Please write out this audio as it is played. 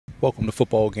Welcome to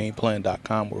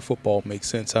footballgameplan.com, where football makes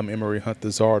sense. I'm Emery Hunt,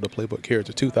 the czar, the playbook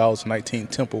character. 2019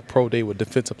 Temple Pro Day with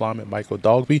defensive lineman Michael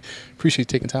Dogbe. Appreciate you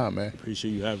taking time, man.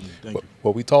 Appreciate you having me. Thank you.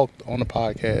 Well, we talked on the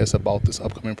podcast about this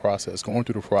upcoming process, going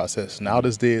through the process. Now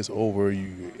this day is over.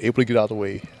 You able to get out of the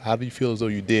way. How do you feel as though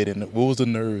you did? And what was the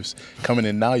nerves coming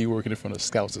in? Now you're working in front of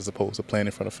scouts as opposed to playing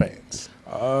in front of fans.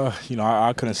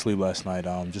 I couldn't sleep last night.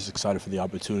 I'm just excited for the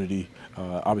opportunity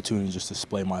just to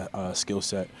display my skill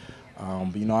set.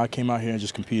 But I came out here and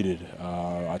just competed.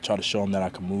 I tried to show them that I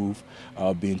can move,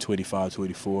 being 285,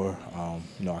 284.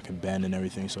 I can bend and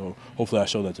everything. So hopefully I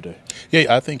showed that today.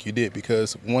 Yeah, I think you did,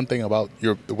 because one thing about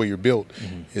the way you're built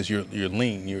is you're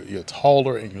lean. You're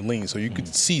taller and you're lean. So you could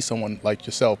see someone like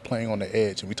yourself playing on the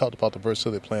edge. And we talked about the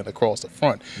versatility playing across the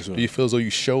front. Sure. Do you feel as though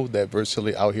you showed that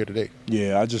versatility out here today?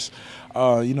 Yeah, I just,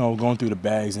 going through the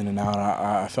bags in and out,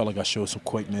 I felt like I showed some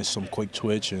quickness, some quick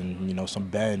twitch, and, some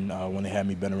bend when they had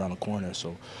me bend around the corner.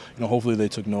 So, hopefully they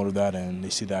took note of that and they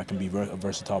see that I can be a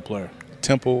versatile player.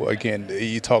 Temple, again,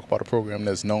 you talk about a program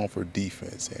that's known for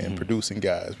defense and producing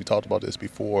guys. We talked about this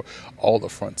before, all the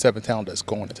front seven talent that's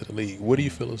going into the league. What do you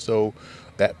feel as though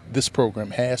that this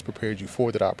program has prepared you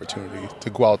for that opportunity to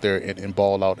go out there and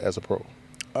ball out as a pro?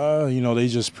 They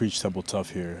just preach Temple tough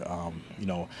here,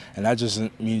 and that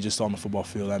doesn't mean just on the football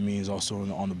field. That means also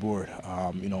on the board,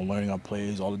 learning our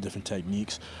plays, all the different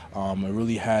techniques. It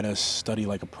really had us study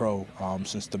like a pro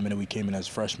since the minute we came in as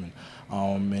freshmen.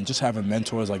 And just having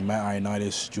mentors like Matt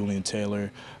Ioannidis, Julian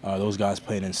Taylor, those guys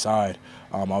playing inside,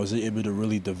 I was able to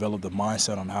really develop the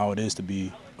mindset on how it is to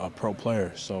be a pro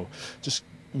player. So just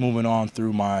moving on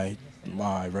through my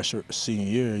senior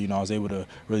year, I was able to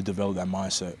really develop that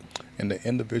mindset. And the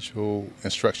individual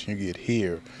instruction you get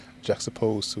here,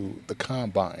 juxtaposed to the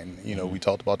combine, we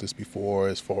talked about this before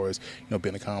as far as,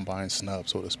 being a combine snub,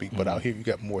 so to speak. But out here you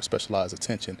got more specialized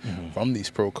attention from these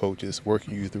pro coaches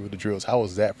working you through the drills. How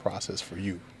was that process for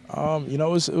you? It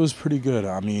was pretty good.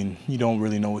 I mean, you don't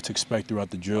really know what to expect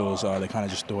throughout the drills. They kind of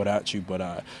just throw it at you.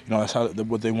 But, that's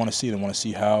what they want to see. They want to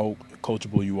see how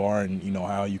coachable you are and,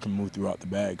 how you can move throughout the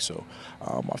bag. So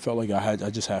I felt like I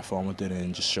just had fun with it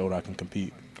and just showed I can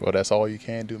compete. Well, that's all you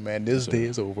can do, man. This day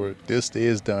is over. This day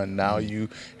is done. Now you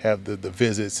have the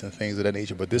visits and things of that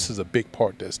nature. But this is a big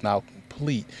part that's now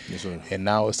complete. Yes, sir. And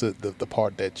now it's the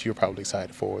part that you're probably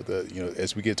excited for.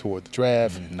 As we get toward the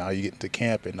draft, now you get into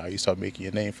camp, and now you start making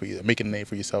a name for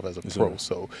yourself as a pro. Sir.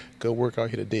 So good work out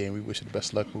here today, and we wish you the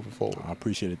best of luck moving forward. I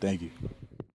appreciate it. Thank you.